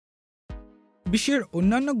বিশ্বের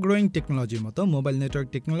অন্যান্য গ্রোয়িং টেকনোলজির মতো মোবাইল নেটওয়ার্ক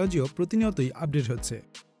টেকনোলজিও প্রতিনিয়তই আপডেট হচ্ছে।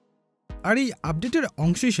 আর এই আপডেটের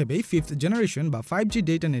অংশ হিসেবেই 5th জেনারেশন বা 5G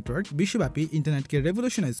ডেটা নেটওয়ার্ক বিশ্বব্যাপী ইন্টারনেটকে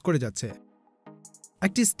রেভলিউশনাইজ করে যাচ্ছে।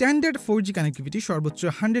 একটি স্ট্যান্ডার্ড 4G কানেক্টিভিটি সর্বোচ্চ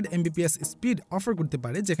 100 Mbps স্পিড অফার করতে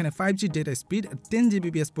পারে, যেখানে 5G ডেটা স্পিড 10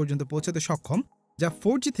 Gbps পর্যন্ত পৌঁছাতে সক্ষম, যা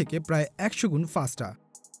 4G থেকে প্রায় 100 গুণ ফাস্টা।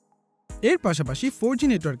 এর পাশাপাশি 4G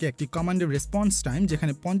নেটওয়ার্কে একটি কমান্ডের রেসপন্স টাইম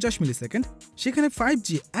যেখানে 50 মিলিসেকেন্ড, সেখানে 5G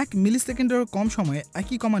 1 মিলিসেকেন্ডেরও কম সময়ে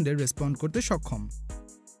একই কমান্ডের রেসপন্ড করতে সক্ষম।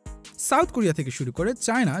 সাউথ কোরিয়া থেকে শুরু করে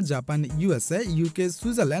China, Japan, USA, UK,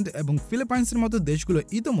 Switzerland এবং ফিলিপাইন্সের মতো দেশগুলো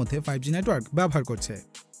ইতোমধ্যে 5G নেটওয়ার্ক ব্যবহার করছে।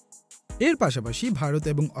 এর পাশাপাশি ভারত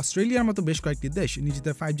এবং অস্ট্রেলিয়ার মতো বেশ কয়েকটি দেশ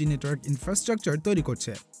নিজেদের 5G নেটওয়ার্ক ইনফ্রাস্ট্রাকচার তৈরি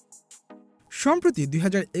করছে। সম্প্রতি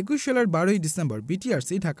 2021 সালের 12 ডিসেম্বর BTRC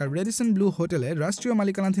ঢাকার রেডিসন ব্লু হোটেলে রাষ্ট্রীয়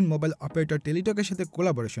মালিকানাধীন মোবাইল অপারেটর টেলিটকের সাথে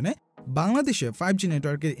কোলাবোরেশনে বাংলাদেশে 5G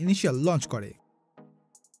নেটওয়ার্কের ইনিশিয়াল লঞ্চ করে।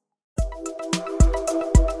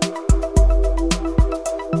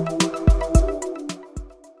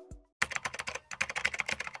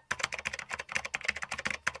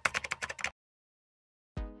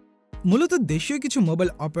 মূলত দেশীয় কিছু মোবাইল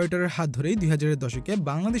অপারেটরের হাত ধরেই 2000-এর দশকে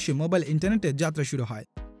বাংলাদেশে মোবাইল ইন্টারনেটের যাত্রা শুরু হয়।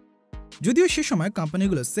 যদিও সে সময়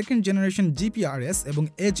কোম্পানিগুলো সেকেন্ড জেনারেশন GPRS এবং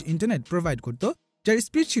এজ ইন্টারনেট প্রোভাইড করত, যার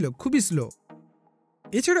স্পিড ছিল খুবই স্লো।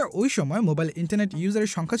 এছাড়া ওই সময় মোবাইল ইন্টারনেট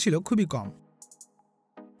ইউজারের সংখ্যা ছিল খুবই কম,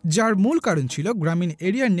 যার মূল কারণ ছিল গ্রামীণ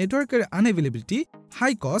এরিয়ার নেটওয়ার্কের আনঅ্যাভেলেবিলিটি,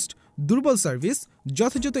 হাই কস্ট, দুর্বল সার্ভিস,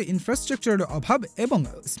 যথাযথ ইনফ্রাস্ট্রাকচারের অভাব এবং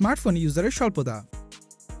স্মার্টফোন ইউজারের স্বল্পতা।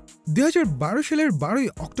 2012 সালের 12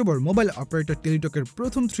 অক্টোবর মোবাইল অপারেটর টেলিটকের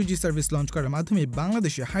প্রথম 3G সার্ভিস লঞ্চ করার মাধ্যমে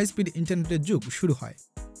বাংলাদেশে হাই স্পিড ইন্টারনেটের যুগ শুরু হয়।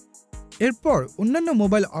 এরপর অন্যান্য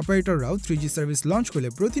মোবাইল অপারেটররাও 3G সার্ভিস লঞ্চ করলে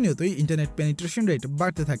প্রতিনিয়তই ইন্টারনেট পেনিট্রেশন রেট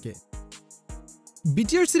বাড়তে থাকে।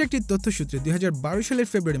 BTRCর একটি তথ্যসূত্রে 2012 সালের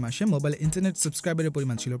ফেব্রুয়ারি মাসে মোবাইল ইন্টারনেট সাবস্ক্রাইবারের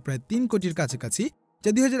পরিমাণ ছিল প্রায় 3 কোটির কাছাকাছি, যা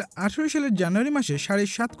 2018 সালের জানুয়ারি মাসে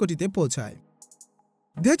 7.5 কোটিতে পৌঁছায়।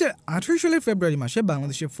 2018 সালের ফেব্রুয়ারি মাসে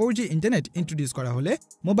বাংলাদেশে 4G ইন্টারনেট ইন্ট্রোডিউস করা হলে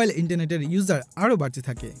মোবাইল ইন্টারনেটের ইউজার আরও বাড়তে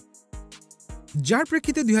থাকে, যার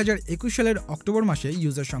প্রেক্ষিতে 2021 সালের অক্টোবর মাসে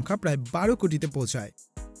ইউজার সংখ্যা প্রায় 12 কোটিতে পৌঁছায়।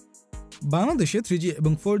 বাংলাদেশে 3G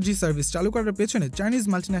এবং 4G সার্ভিস চালু করার পেছনে চাইনিজ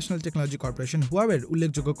মাল্টিন্যাশনাল টেকনোলজি কর্পোরেশন হুয়াওয়ের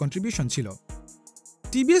উল্লেখযোগ্য কন্ট্রিবিউশন ছিল।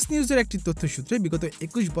 TBS নিউজের একটি তথ্যসূত্রে বিগত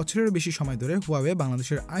 21 বছরেরও বেশি সময় ধরে হুয়াওয়ে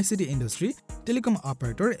বাংলাদেশের ICT ইন্ডাস্ট্রি, টেলিকম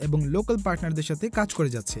অপারেটর এবং লোকাল পার্টনারদের সাথে কাজ করে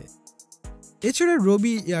যাচ্ছে। এছাড়া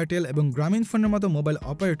রবি, এয়ারটেল এবং গ্রামীণ ফোনের মতো মোবাইল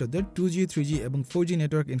অপারেটরদের 2G, 3G এবং 4G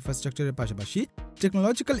নেটওয়ার্ক ইনফ্রাস্ট্রাকচারের পাশাপাশি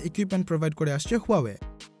টেকনোলজিক্যাল ইকুইপমেন্ট প্রোভাইড করে আসছে হুয়াওয়ে।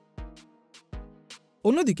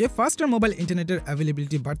 অন্যদিকে ফাস্টার মোবাইল ইন্টারনেটের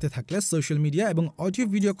অ্যাভেলেবিলিটি বাড়তে থাকলে সোশ্যাল মিডিয়া এবং অডিও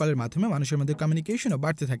ভিডিও কলের মাধ্যমে মানুষের মধ্যে কমিউনিকেশনও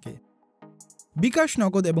বাড়তে থাকে। বিকাশ,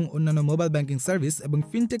 নগদ এবং অন্যান্য মোবাইল ব্যাংকিং সার্ভিস এবং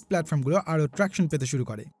ফিনটেক প্ল্যাটফর্মগুলো আরও ট্র্যাকশন পেতে শুরু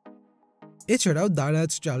করে। এছাড়াও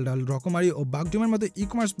দারাজ, চালডাল, রকমারি ও বাগডোমের মতো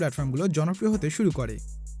ই-কমার্স প্ল্যাটফর্মগুলো জনপ্রিয় হতে শুরু করে।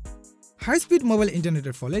 হাই স্পিড মোবাইল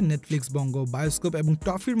ইন্টারনেটের ফলে নেটফ্লিক্স, বঙ্গ, বায়োস্কোপ এবং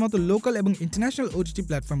টফির মতো লোকাল এবং ইন্টারন্যাশনাল OTT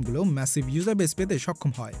প্ল্যাটফর্মগুলো ম্যাসিভ ইউজার বেস পেতে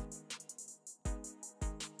সক্ষম হয়।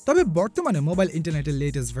 তবে বর্তমানে মোবাইল ইন্টারনেটের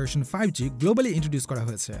latest version 5G globally introduce করা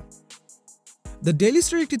হয়েছে। দ্য ডেইলি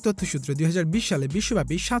স্টার একটি তথ্যসূত্রে 2020 সালে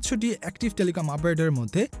বিশ্বব্যাপী 700টি অ্যাক্টিভ টেলিকম অপারেটরের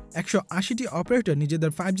মধ্যে 180টি অপারেটর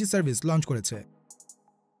নিজেদের 5G সার্ভিস লঞ্চ করেছে।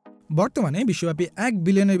 বর্তমানে বিশ্বব্যাপী 1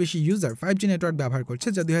 বিলিয়নের বেশি ইউজার 5G নেটওয়ার্ক ব্যবহার করছে,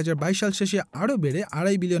 যা 2022 সাল শেষে আরও বেড়ে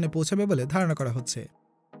 2.5 বিলিয়নে পৌঁছাবে বলে ধারণা করা হচ্ছে।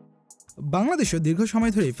 বাংলাদেশও দীর্ঘ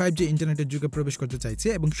সময় ধরেই 5G ইন্টারনেটের যুগে প্রবেশ করতে চাইছে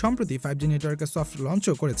এবং সম্প্রতি 5G নেটওয়ার্কের সফট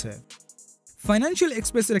লঞ্চও করেছে। ফাইন্যান্সিয়াল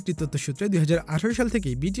এক্সপ্রেসের একটি তথ্যসূত্রে 2018 সাল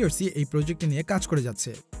থেকেই BTRC এই প্রজেক্টটি নিয়ে কাজ করে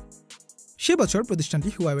যাচ্ছে। সে বছর প্রতিষ্ঠানটি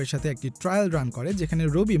হুয়াওয়ের সাথে একটি ট্রায়াল রান করে, যেখানে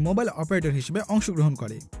রবি মোবাইল অপারেটর হিসেবে অংশগ্রহণ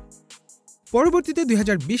করে। পরবর্তীতে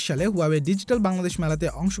 2020 সালে হুয়াওয়ে ডিজিটাল বাংলাদেশ মেলাতে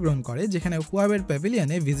অংশগ্রহণ করে, যেখানে হুয়াওয়ের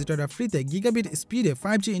প্যাভিলিয়নে ভিজিটররা ফ্রিতে গিগাবিট স্পিডে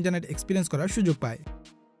 5G ইন্টারনেট এক্সপিরিয়েন্স করার সুযোগ পায়।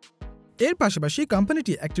 এর পাশাপাশি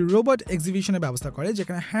কোম্পানিটি একটি রোবট এক্সিবিশনের ব্যবস্থা করে,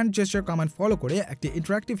 যেখানে হ্যান্ড জেস্টার কমান্ড ফলো করে একটি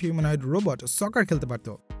ইন্টারঅ্যাক্টিভ হিউম্যানয়েড রোবট সকার খেলতে পারত।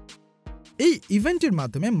 এই ইভেন্টের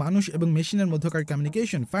মাধ্যমে মানুষ এবং মেশিনের মধ্যকার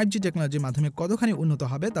কমিউনিকেশন 5G টেকনোলজির মাধ্যমে কতখানি উন্নত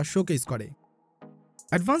হবে তা শোকেস করে।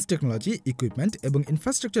 অ্যাডভান্স টেকনোলজি, ইকুইপমেন্ট এবং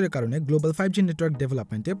ইনফ্রাস্ট্রাকচারের কারণে গ্লোবাল 5G নেটওয়ার্ক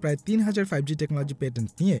ডেভেলপমেন্টে প্রায় 3000 5G টেকনোলজি পেটেন্ট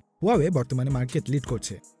নিয়ে হুয়াওয়ে বর্তমানে মার্কেট লিড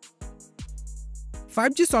করছে।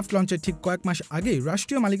 5G সফট লঞ্চের ঠিক কয়েক মাস আগেই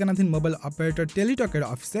রাষ্ট্রীয় মালিকানাধীন মোবাইল অপারেটর টেলিটকের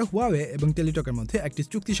অফিসে হুয়াওয়ে এবং টেলিটকের মধ্যে একটি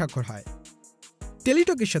চুক্তি স্বাক্ষর হয়।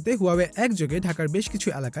 টেলিটকের সাথে হুয়াওয়ে একযোগে ঢাকার বেশ কিছু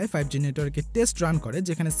এলাকায় 5G নেটওয়ার্কের টেস্ট রান করে,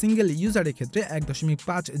 যেখানে সিঙ্গেল ইউজারের ক্ষেত্রে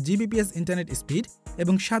 1.5 Gbps ইন্টারনেট স্পিড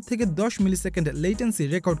এবং 7 থেকে 10 মিলিসেকেন্ড লেটেন্সি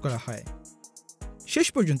রেকর্ড করা হয়। শেষ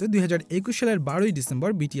পর্যন্ত 2021 সালের 12 ডিসেম্বর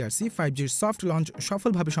BTRC 5G'র সফট লঞ্চ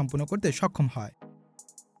সফলভাবে সম্পন্ন করতে সক্ষম হয়।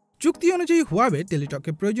 চুক্তি অনুযায়ী হুয়াওয়ে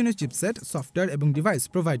টেলিটকে প্রয়োজনীয় চিপসেট, সফটওয়্যার এবং ডিভাইস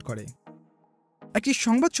প্রোভাইড করে। একটি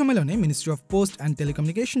সংবাদ সম্মেলনে ministry of post and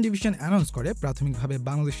telecommunication division announce করে প্রাথমিকভাবে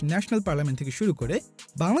বাংলাদেশ ন্যাশনাল পার্লামেন্ট থেকে শুরু করে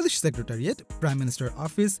Bangladesh secretariat, prime minister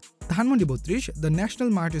office, Dhanmondi 32, the national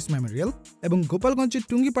মার্টিস Memorial এবং গোপালগঞ্জের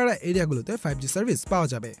টুঙ্গিপাড়া এরিয়াগুলোতে 5G সার্ভিস পাওয়া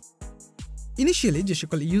যাবে। ইনিশিয়ালি যে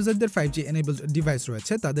সকল ইউজারদের 5G এনেবলড ডিভাইস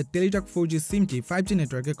রয়েছে তাদের টেলিটক 4G সিমটি 5G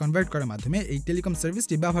নেটওয়ার্কে কনভার্ট করার মাধ্যমে এই টেলিকম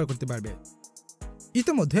সার্ভিসটি ব্যবহার করতে পারবে।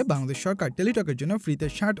 ইতোমধ্যে বাংলাদেশ সরকার টেলিটকের জন্য ফ্রিতে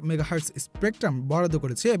 60 মেগাহার্টজ স্পেকট্রাম বরাদ্দ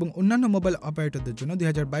করেছে এবং অন্যান্য মোবাইল অপারেটরদের জন্য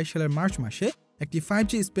 2022 সালের মার্চ মাসে একটি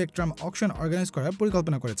 5G স্পেকট্রাম অকশন অর্গানাইজ করার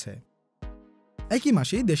পরিকল্পনা করেছে। একই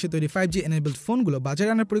মাসেই দেশে তৈরি 5G এনেবলড ফোনগুলো বাজারে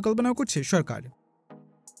আনার পরিকল্পনাও করছে সরকার।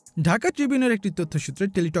 ঢাকা ট্রিবিউনের একটি তথ্যসূত্রে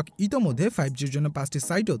টেলিটক ইতোমধ্যে 5G'র জন্য 5টি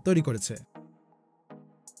সাইটও তৈরি করেছে।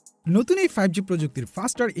 নতুন এই 5G প্রযুক্তির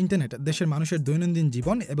ফাস্টার ইন্টারনেট দেশের মানুষের দৈনন্দিন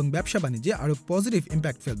জীবন এবং ব্যবসা বাণিজ্যে আরও পজিটিভ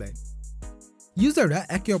ইম্প্যাক্ট ফেলবে। ইউজাররা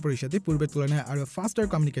একে অপরের সাথে পূর্বের তুলনায় আরও ফাস্টার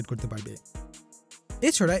কমিউনিকেট করতে পারবে।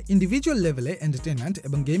 এছাড়া ইন্ডিভিজুয়াল লেভেলে এন্টারটেইনমেন্ট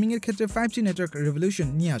এবং গেমিংয়ের ক্ষেত্রে 5G নেটওয়ার্ক রেভলিউশন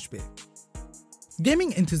নিয়ে আসবে। গেমিং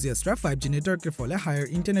এনথুজিয়াস্টরা 5G নেটওয়ার্কের ফলে হায়ার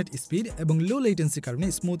ইন্টারনেট স্পিড এবং লো লেটেন্সির কারণে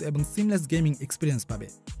স্মুথ এবং সিমলেস গেমিং এক্সপিরিয়েন্স পাবে।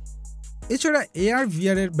 এছাড়া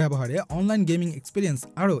AR/VR এর ব্যবহারে অনলাইন গেমিং এক্সপিরিয়েন্স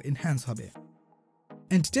আরও এনহ্যান্স হবে।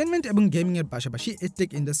 এন্টারটেইনমেন্ট এবং গেমিংয়ের পাশাপাশি এডটেক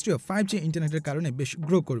ইন্ডাস্ট্রিও 5G ইন্টারনেটের কারণে বেশ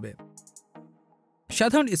গ্রো করবে।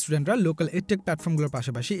 সাধারণ স্টুডেন্টরা লোকাল এডটেক প্ল্যাটফর্মগুলোর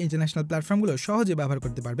পাশাপাশি ইন্টারন্যাশনাল প্ল্যাটফর্মগুলো সহজে ব্যবহার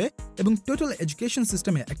করতে পারবে এবং টোটাল এডুকেশন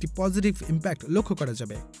সিস্টেমে একটি পজিটিভ ইম্প্যাক্ট লক্ষ্য করা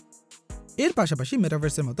যাবে। এর পাশাপাশি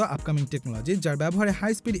মেটাভার্সের মতো আপকামিং টেকনোলজি যার ব্যবহারে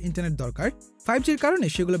হাই স্পিড ইন্টারনেট দরকার, 5G'র কারণে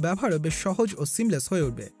সেগুলো ব্যবহারও বেশ সহজ ও সিমলেস হয়ে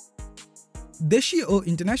উঠবে। দেশি ও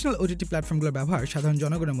ইন্টারন্যাশনাল OTT প্ল্যাটফর্মগুলোর ব্যবহার সাধারণ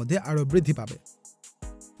জনগণের মধ্যে আরও বৃদ্ধি পাবে।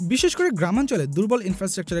 বিশেষ করে গ্রামাঞ্চলে দুর্বল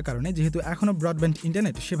ইনফ্রাস্ট্রাকচারের কারণে যেহেতু এখনও ব্রডব্যান্ড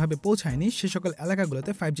ইন্টারনেট সেভাবে পৌঁছায়নি, সে সকল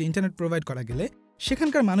এলাকাগুলোতে 5G ইন্টারনেট প্রোভাইড করা গেলে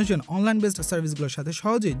সেখানকার মানুষজন অনলাইন বেসড সার্ভিসগুলোর সাথে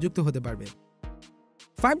সহজেই যুক্ত হতে পারবে।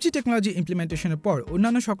 5G টেকনোলজি ইমপ্লিমেন্টেশনের পর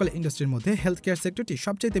অন্যান্য সকল ইন্ডাস্ট্রির মধ্যে হেলথ কেয়ার সেক্টরটি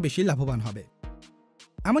সবচাইতে বেশি লাভবান হবে।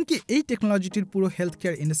 এমনকি এই টেকনোলজিটির পুরো হেলথ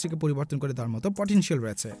কেয়ার ইন্ডাস্ট্রিকে পরিবর্তন করে দেওয়ার মতো পটেনশিয়াল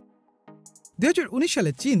রয়েছে। 2019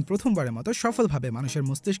 সালে চীন প্রথমবারের মতো সফলভাবে মানুষের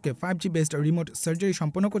মস্তিষ্কে 5G বেসড রিমোট সার্জারি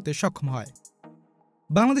সম্পন্ন করতে সক্ষম হয়।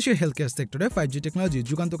 বাংলাদেশের হেলথ কেয়ার সেক্টরে 5G টেকনোলজি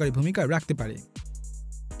যুগান্তকারী ভূমিকা রাখতে পারে।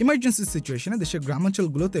 ইমার্জেন্সি সিচুয়েশনে দেশের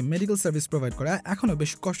গ্রামাঞ্চলগুলোতে মেডিকেল সার্ভিস প্রোভাইড করা এখনও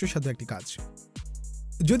বেশ কষ্টসাধ্য একটি কাজ।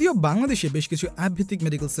 যদিও বাংলাদেশে বেশ কিছু অ্যাপভিত্তিক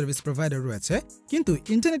মেডিকেল সার্ভিস প্রোভাইডার রয়েছে, কিন্তু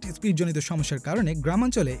ইন্টারনেট স্পিডজনিত সমস্যার কারণে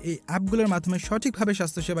গ্রামাঞ্চলে এই অ্যাপগুলোর মাধ্যমে সঠিকভাবে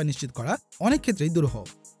স্বাস্থ্যসেবা নিশ্চিত করা অনেক ক্ষেত্রেই দুরূহ।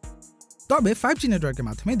 তবে 5G নেটওয়ার্কের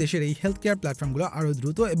মাধ্যমে দেশের এই হেলথ কেয়ার প্ল্যাটফর্মগুলো আরও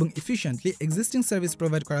দ্রুত এবং এফিশিয়েন্টলি এক্সিস্টিং সার্ভিস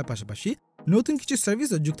প্রোভাইড করার পাশাপাশি নতুন কিছু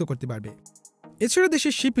সার্ভিসও যুক্ত করতে পারবে। এছাড়া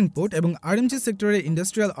দেশের শিপিং পোর্ট এবং RMG সেক্টরের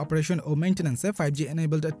ইন্ডাস্ট্রিয়াল অপারেশন ও মেইনটেন্যান্সে 5G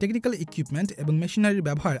এনেবলড টেকনিক্যাল ইকুইপমেন্ট এবং মেশিনারির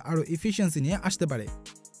ব্যবহার আরও এফিসিয়েন্সি নিয়ে আসতে পারে।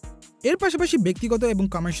 এর পাশাপাশি ব্যক্তিগত এবং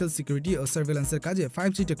কমার্শিয়াল সিকিউরিটি ও সার্ভেলেন্সের কাজে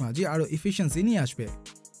 5G টেকনোলজি আরও এফিসিয়েন্সি নিয়ে আসবে।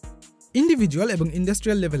 ইন্ডিভিজুয়াল এবং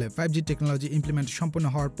ইন্ডাস্ট্রিয়াল লেভেলে 5G টেকনোলজি ইমপ্লিমেন্ট সম্পন্ন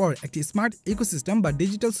হওয়ার পর একটি স্মার্ট ইকোসিস্টেম বা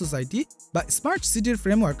ডিজিটাল সোসাইটি বা স্মার্ট সিটির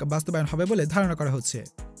ফ্রেমওয়ার্ক বাস্তবায়ন হবে বলে ধারণা করা হচ্ছে।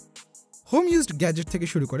 হোম ইউজড গ্যাজেট থেকে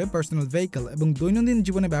শুরু করে পার্সোনাল ভেহিকল এবং দৈনন্দিন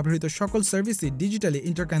জীবনে ব্যবহৃত সকল সার্ভিসই ডিজিটালি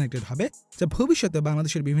ইন্টারকানেক্টেড হবে, যা ভবিষ্যতে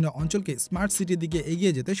বাংলাদেশের বিভিন্ন অঞ্চলকে স্মার্ট সিটির দিকে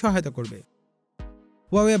এগিয়ে যেতে সহায়তা করবে।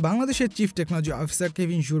 Huawei বাংলাদেশের চিফ টেকনোলজি অফিসার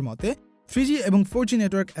কেভিন জুর মতে 3G এবং 4G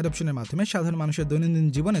নেটওয়ার্ক অ্যাডপশনের মাধ্যমে সাধারণ মানুষের দৈনন্দিন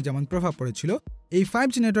জীবনে যেমন প্রভাব পড়েছিল, এই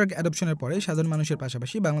 5G নেটওয়ার্ক অ্যাডপশনের পরে সাধারণ মানুষের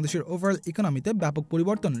পাশাপাশি বাংলাদেশের ওভারঅল ইকোনমিতে ব্যাপক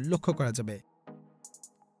পরিবর্তন লক্ষ্য করা যাবে।